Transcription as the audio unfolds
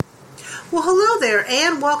Well, hello there,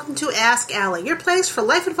 and welcome to Ask Allie, your place for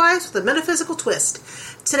life advice with a metaphysical twist.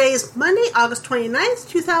 Today is Monday, August 29th,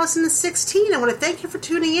 2016. I want to thank you for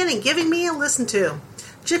tuning in and giving me a listen to.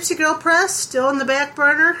 Gypsy Girl Press, still in the back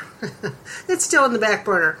burner? It's still in the back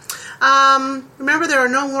burner. Remember, there are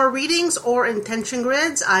no more readings or intention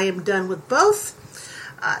grids. I am done with both.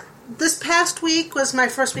 This past week was my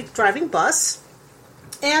first week driving bus,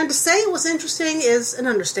 and to say it was interesting is an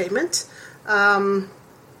understatement.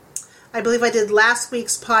 I believe I did last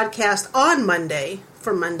week's podcast on Monday,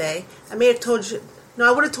 for Monday. I may have told you, no,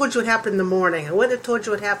 I would have told you what happened in the morning. I wouldn't have told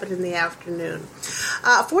you what happened in the afternoon.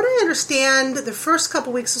 For what I understand, the first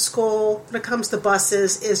couple weeks of school, when it comes to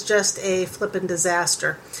buses, is just a flippin'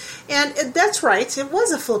 disaster. And that's right, it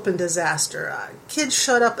was a flippin' disaster. Kids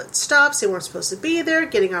showed up at stops, they weren't supposed to be there,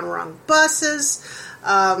 getting on wrong buses.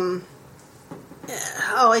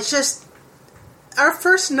 It's just... Our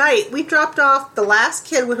first night, we dropped off the last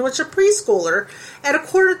kid, which was a preschooler, at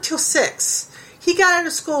 5:45. He got out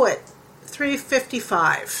of school at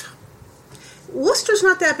 3:55. Worcester's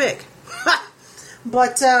not that big.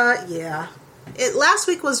 But, yeah. Last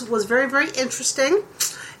week was very, very interesting,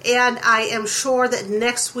 and I am sure that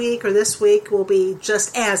next week or this week will be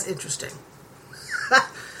just as interesting.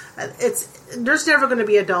 There's never going to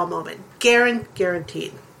be a dull moment.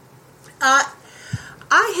 Guaranteed.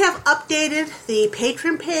 I have updated the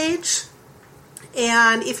Patreon page,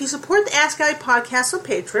 and if you support the Ask Allie podcast on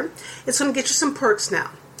Patreon, it's going to get you some perks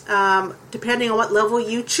now. Depending on what level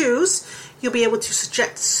you choose, you'll be able to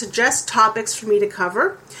suggest topics for me to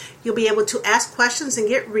cover. You'll be able to ask questions and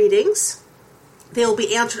get readings. They will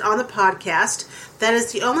be answered on the podcast. That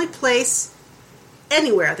is the only place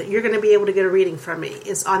anywhere that you're going to be able to get a reading from me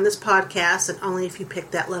is on this podcast, and only if you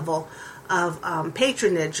pick that level of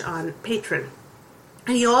patronage on Patreon.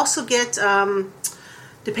 And you also get,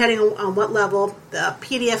 depending on what level, the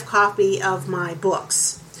PDF copy of my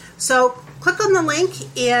books. So click on the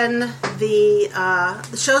link in the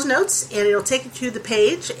show's notes, and it'll take you to the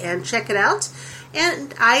page and check it out.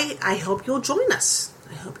 And I hope you'll join us.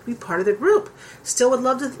 I hope you'll be part of the group. Still would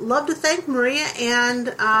love to thank Maria,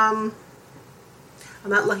 and I'm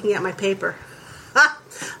not looking at my paper.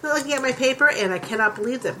 I'm looking at my paper, and I cannot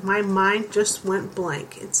believe that my mind just went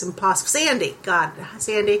blank. It's impossible. Sandy, God,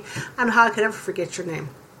 Sandy, I don't know how I could ever forget your name.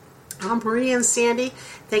 Maria and Sandy,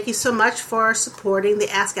 thank you so much for supporting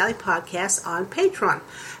the Ask Allie podcast on Patreon.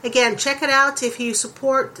 Again, check it out. If you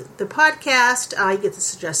support the podcast, you get to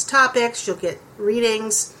suggest topics, you'll get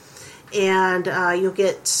readings, and you'll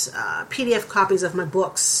get PDF copies of my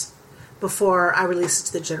books before I release it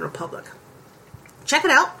to the general public. Check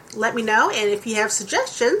it out. Let me know. And if you have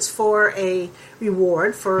suggestions for a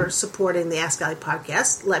reward for supporting the Ask Allie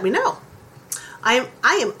podcast, let me know. I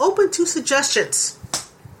am open to suggestions.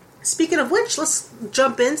 Speaking of which, let's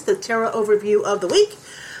jump into the tarot overview of the week.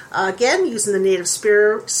 Again, using the Native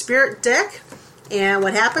Spirit deck. And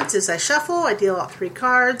what happens is I shuffle, I deal out 3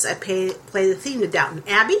 cards, I play the theme to Downton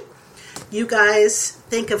Abbey. You guys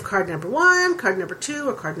think of card number 1, card number 2,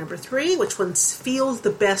 or card number 3. Which one feels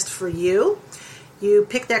the best for you? You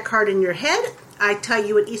pick that card in your head. I tell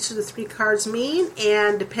you what each of the 3 cards mean,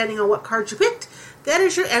 and depending on what card you picked, that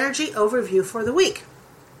is your energy overview for the week.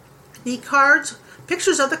 The cards,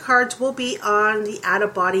 pictures of the cards will be on the Out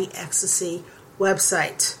of Body Ecstasy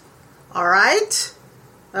website. All right?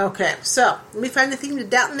 Okay, so let me find the theme to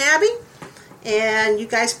Downton Abbey, and you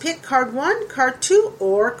guys pick card 1, card 2,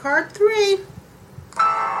 or card 3.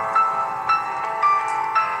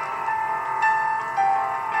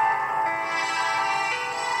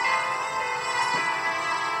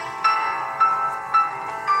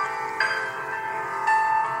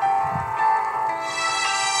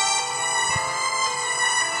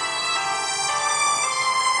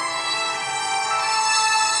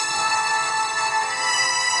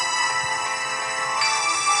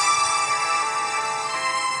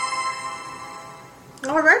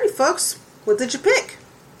 Alrighty, folks, what did you pick?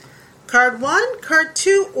 Card 1, card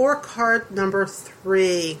 2, or card number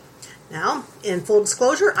 3? Now, in full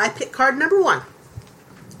disclosure, I picked card number 1,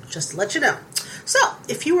 just to let you know. So,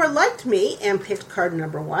 if you were like me and picked card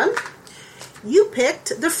number 1, you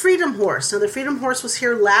picked the Freedom Horse. Now, the Freedom Horse was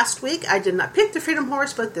here last week. I did not pick the Freedom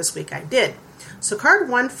Horse, but this week I did. So, card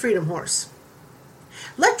 1, Freedom Horse.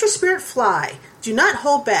 Let your spirit fly. Do not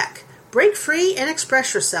hold back. Break free and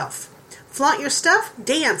express yourself. Flaunt your stuff,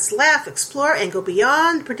 dance, laugh, explore, and go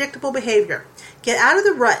beyond predictable behavior. Get out of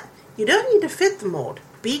the rut. You don't need to fit the mold.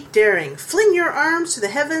 Be daring. Fling your arms to the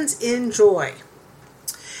heavens in joy.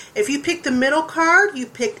 If you picked the middle card, you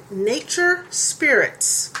picked Nature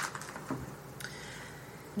Spirits.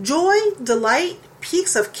 Joy, delight,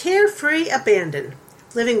 peaks of carefree abandon.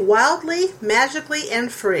 living wildly, magically,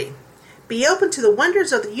 and free. Be open to the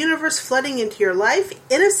wonders of the universe flooding into your life.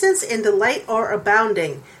 Innocence and delight are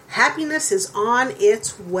abounding. Happiness is on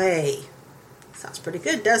its way. Sounds pretty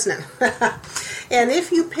good, doesn't it? And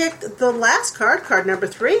if you picked the last card, card number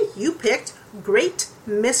 3, you picked Great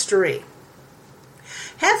Mystery.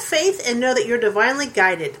 Have faith and know that you're divinely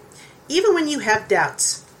guided, even when you have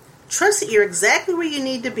doubts. Trust that you're exactly where you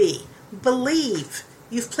need to be. Believe.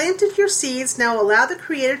 You've planted your seeds, now allow the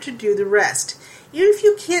Creator to do the rest. Even if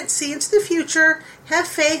you can't see into the future, have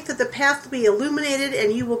faith that the path will be illuminated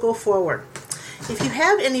and you will go forward. If you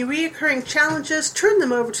have any reoccurring challenges, turn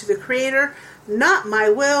them over to the Creator. Not my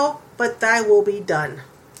will, but thy will be done.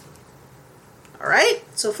 Alright,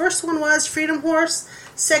 so first one was Freedom Horse,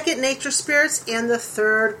 second Nature Spirits, and the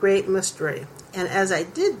third Great Mystery. And as I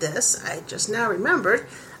did this, I just now remembered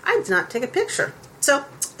I did not take a picture. So,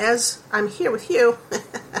 as I'm here with you,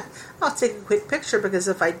 I'll take a quick picture because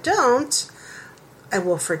if I don't, I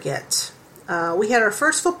will forget. We had our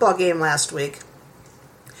first football game last week,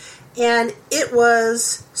 and it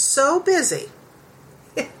was so busy.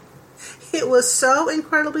 It was so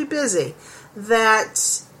incredibly busy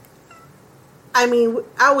that, I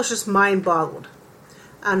was just mind-boggled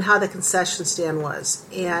on how the concession stand was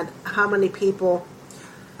and how many people,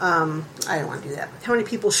 I don't want to do that, how many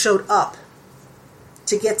people showed up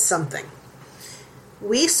to get something.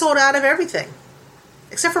 We sold out of everything,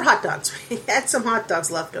 except for hot dogs. We had some hot dogs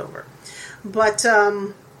left over. But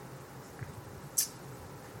the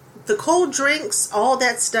cold drinks, all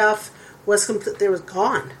that stuff was they was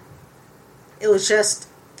gone. It was just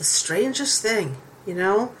the strangest thing, you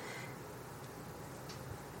know.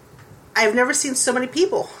 I've never seen so many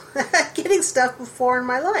people getting stuff before in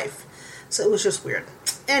my life. So it was just weird.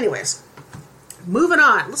 Anyways, moving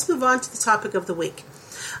on. Let's move on to the topic of the week.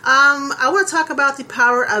 I want to talk about the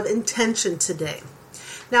power of intention today.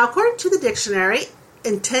 Now, according to the dictionary,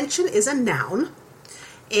 intention is a noun,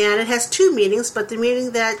 and it has two meanings, but the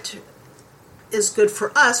meaning that is good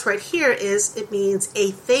for us right here is it means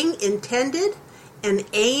a thing intended, an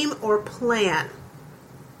aim or plan.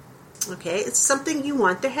 Okay, it's something you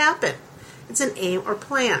want to happen. It's an aim or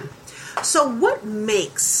plan. So what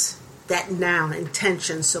makes that noun,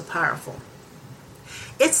 intention, so powerful?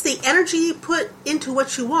 It's the energy you put into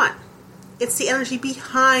what you want. It's the energy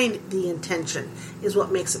behind the intention is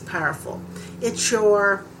what makes it powerful. It's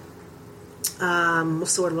your,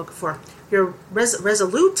 what's the word I'm looking for? Your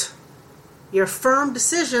resolute, your firm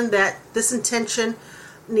decision that this intention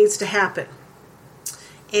needs to happen.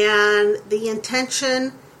 And the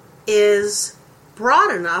intention is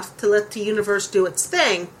broad enough to let the universe do its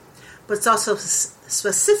thing, but it's also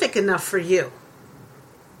specific enough for you.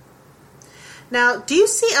 Now, do you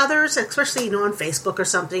see others, especially on Facebook or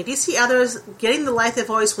something, do you see others getting the life they've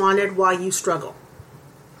always wanted while you struggle?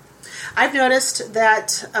 I've noticed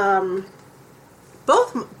that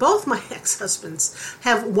both my ex-husbands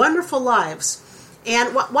have wonderful lives.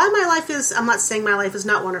 And why my life is, I'm not saying my life is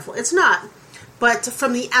not wonderful. It's not. But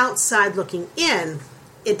from the outside looking in,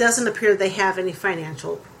 it doesn't appear they have any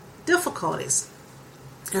financial difficulties.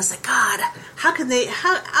 And I was like, God,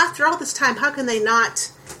 after all this time, how can they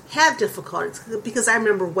not have difficulties? Because I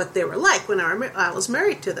remember what they were like when I was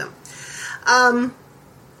married to them.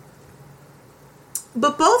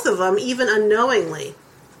 But both of them, even unknowingly,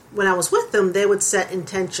 when I was with them, they would set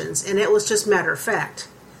intentions. And it was just matter of fact.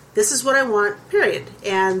 This is what I want, period.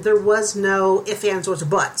 And there was no ifs, ands, or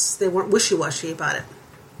buts. They weren't wishy-washy about it.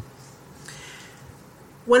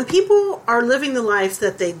 When people are living the life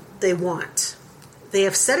that they want, they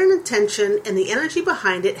have set an intention, and the energy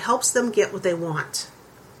behind it helps them get what they want.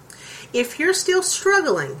 If you're still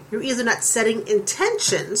struggling, you're either not setting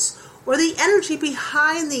intentions, or the energy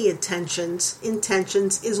behind the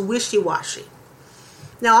intentions is wishy-washy.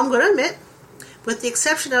 Now, I'm going to admit, with the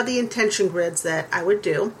exception of the intention grids that I would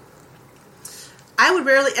do, I would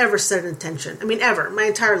rarely ever set an intention. Ever, my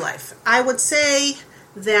entire life. I would say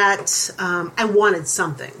that I wanted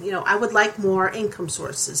something. I would like more income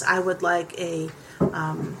sources. I would like a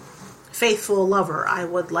faithful lover. I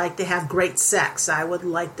would like to have great sex. I would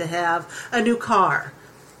like to have a new car.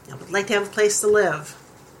 I would like to have a place to live.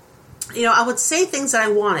 I would say things that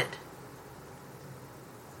I wanted.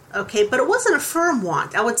 Okay, but it wasn't a firm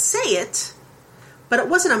want. I would say it, but it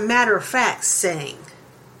wasn't a matter-of-fact saying.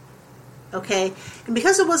 Okay? And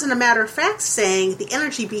because it wasn't a matter-of-fact saying, the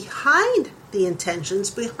energy behind the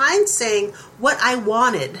intentions, behind saying what I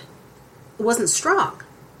wanted, wasn't strong.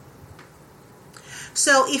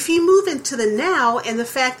 So if you move into the now and the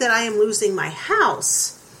fact that I am losing my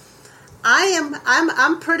house,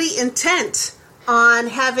 I'm pretty intent on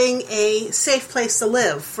having a safe place to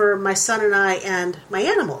live for my son and I and my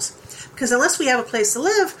animals. Because unless we have a place to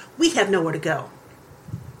live, we have nowhere to go.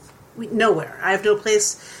 Nowhere. I have no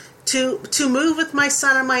place to move with my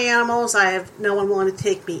son and my animals. I have no one willing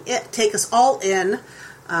to take us all in.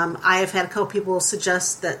 I have had a couple people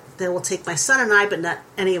suggest that they will take my son and I, but not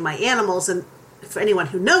any of my animals. And for anyone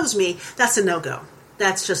who knows me, that's a no-go.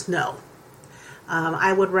 That's just no.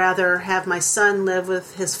 I would rather have my son live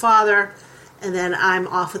with his father, and then I'm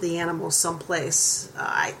off with the animals someplace.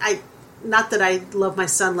 Not that I love my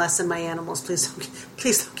son less than my animals.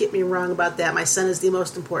 Please don't get me wrong about that. My son is the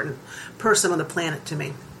most important person on the planet to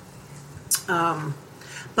me.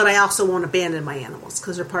 But I also won't abandon my animals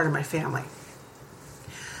because they're part of my family.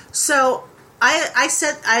 So I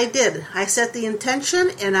set the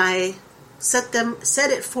intention, and I set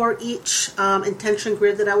it for each intention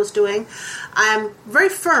grid that I was doing. I'm very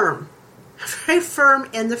firm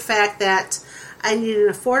in the fact that I need an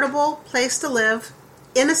affordable place to live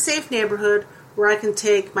in a safe neighborhood where I can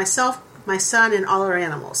take myself, my son, and all our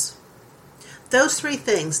animals. Those three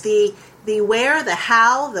things, the where, the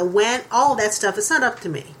how, the when, all of that stuff, it's not up to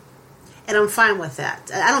me. And I'm fine with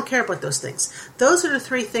that. I don't care about those things. Those are the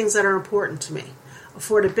three things that are important to me.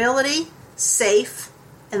 Affordability, safe,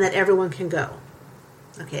 and that everyone can go.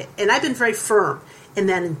 Okay, and I've been very firm in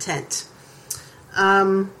that intent.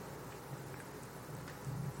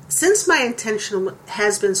 Since my intention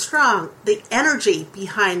has been strong, the energy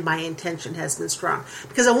behind my intention has been strong.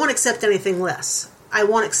 Because I won't accept anything less. I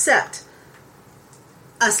won't accept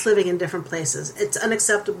us living in different places. It's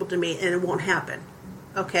unacceptable to me, and it won't happen.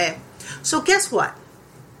 Okay? So guess what?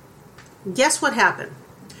 Guess what happened?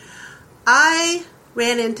 I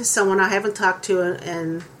ran into someone I haven't talked to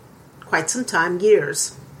in quite some time,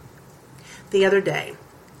 years, the other day.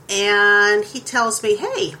 And he tells me,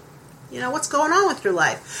 hey, what's going on with your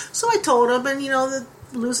life? So I told him, and,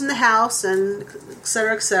 losing the house, and et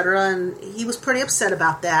cetera, and he was pretty upset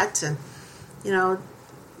about that. And,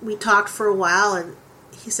 we talked for a while, and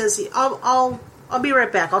he says, I'll be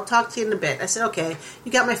right back. I'll talk to you in a bit. I said, okay,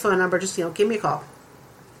 you got my phone number. Just, give me a call.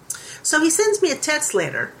 So he sends me a text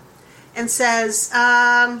later and says,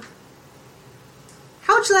 how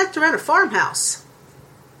would you like to rent a farmhouse?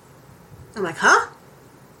 I'm like, huh?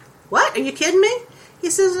 What? Are you kidding me? He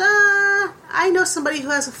says, I know somebody who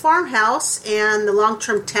has a farmhouse, and the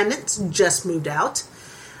long-term tenants just moved out.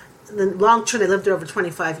 The long-term, they lived there over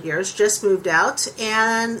 25 years, just moved out,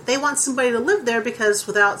 and they want somebody to live there because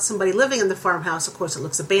without somebody living in the farmhouse, of course, it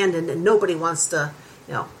looks abandoned, and nobody wants to,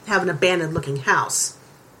 have an abandoned-looking house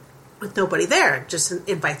with nobody there. It just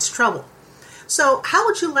invites trouble. So how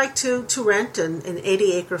would you like to rent an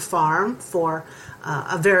 80-acre farm for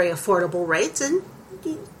a very affordable rate? And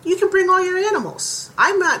you can bring all your animals.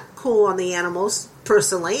 I'm not cool on the animals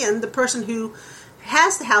personally, and the person who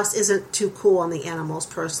has the house isn't too cool on the animals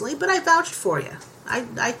personally, but I vouched for you.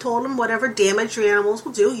 I told him whatever damage your animals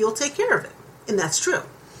will do, you'll take care of it. And that's true.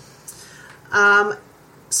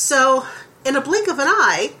 So in a blink of an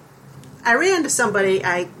eye, I ran into somebody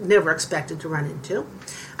I never expected to run into.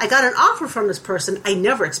 I got an offer from this person I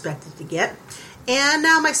never expected to get. And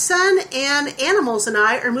now my son and animals and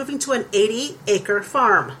I are moving to an 80-acre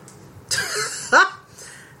farm.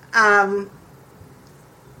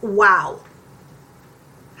 Wow.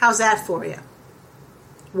 How's that for you?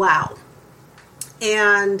 Wow.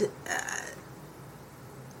 And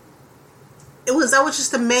I was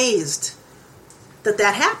just amazed that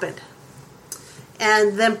happened.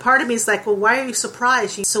 And then part of me is like, well, why are you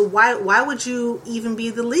surprised? So why would you even be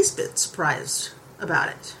the least bit surprised about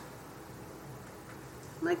it?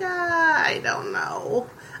 I'm like, I don't know.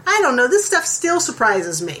 This stuff still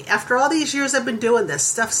surprises me. After all these years I've been doing this,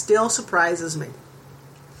 stuff still surprises me.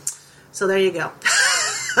 So there you go.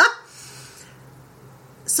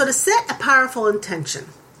 So to set a powerful intention,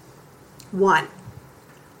 1,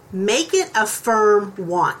 make it a firm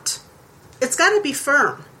want. It's got to be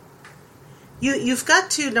firm. You've got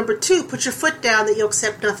to, number 2, put your foot down that you'll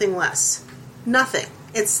accept nothing less. Nothing.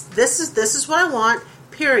 This is what I want,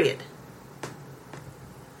 period.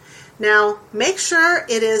 Now, make sure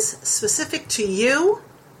it is specific to you,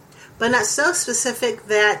 but not so specific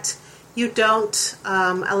that you don't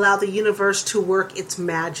allow the universe to work its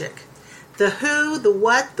magic. The who, the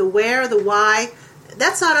what, the where, the why,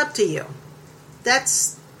 that's not up to you.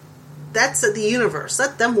 That's the universe.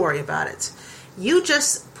 Let them worry about it. You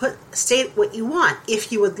just state what you want.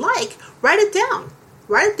 If you would like, write it down.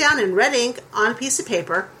 Write it down in red ink on a piece of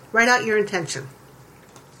paper. Write out your intention.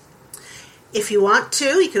 If you want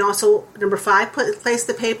to, you can also, number 5, place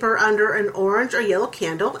the paper under an orange or yellow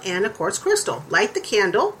candle and a quartz crystal. Light the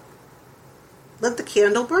candle. Let the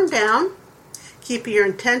candle burn down. Keep your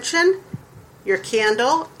intention, your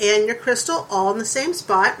candle, and your crystal all in the same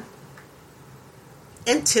spot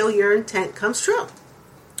until your intent comes true.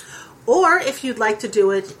 Or if you'd like to do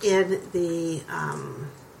it in the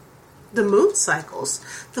moon cycles,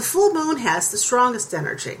 the full moon has the strongest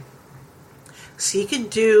energy. So you could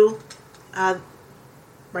do,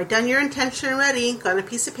 write down your intention already, go on a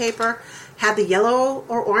piece of paper, have the yellow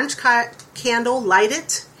or orange candle, light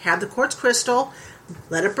it, have the quartz crystal,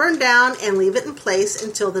 let it burn down, and leave it in place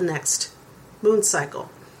until the next moon cycle.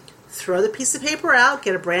 Throw the piece of paper out,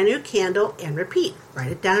 get a brand new candle, and repeat.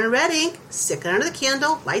 Write it down in red ink, stick it under the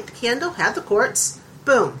candle, light the candle, have the quartz,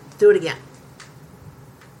 boom, do it again.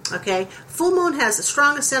 Okay, full moon has the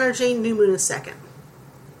strongest energy, new moon is second.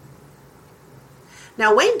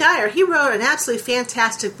 Now, Wayne Dyer, he wrote an absolutely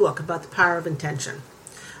fantastic book about the power of intention.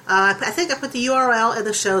 I think I put the URL in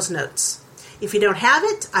the show's notes. If you don't have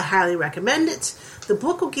it, I highly recommend it. The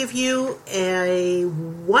book will give you a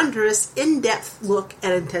wondrous, in-depth look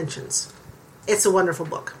at intentions. It's a wonderful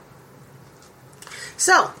book.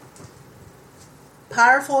 So,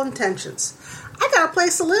 powerful intentions. I got a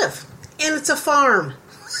place to live, and it's a farm.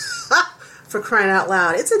 For crying out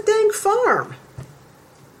loud, it's a dang farm.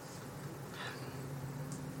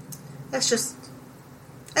 That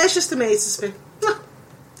just amazes me.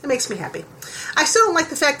 It makes me happy. I still don't like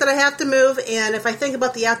the fact that I have to move, and if I think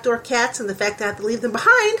about the outdoor cats and the fact that I have to leave them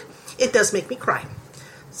behind, it does make me cry.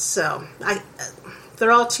 So,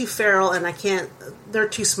 they're all too feral, and they're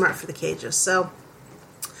too smart for the cages. So,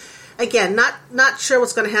 again, not sure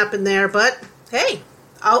what's going to happen there, but hey,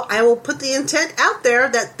 I will put the intent out there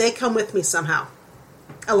that they come with me somehow.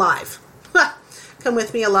 Alive. Come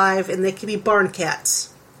with me alive, and they can be barn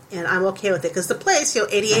cats. And I'm okay with it, because the place,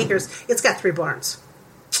 80 acres, it's got 3 barns.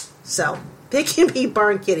 So, they can be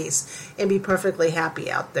barn kitties and be perfectly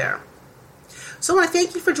happy out there. So I want to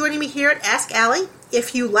thank you for joining me here at Ask Allie.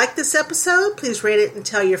 If you like this episode, please rate it and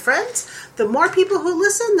tell your friends. The more people who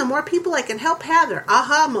listen, the more people I can help have their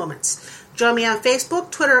aha moments. Join me on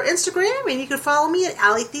Facebook, Twitter, or Instagram, and you can follow me at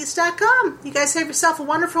AllieThies.com. You guys have yourself a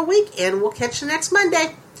wonderful week, and we'll catch you next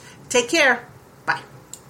Monday. Take care. Bye.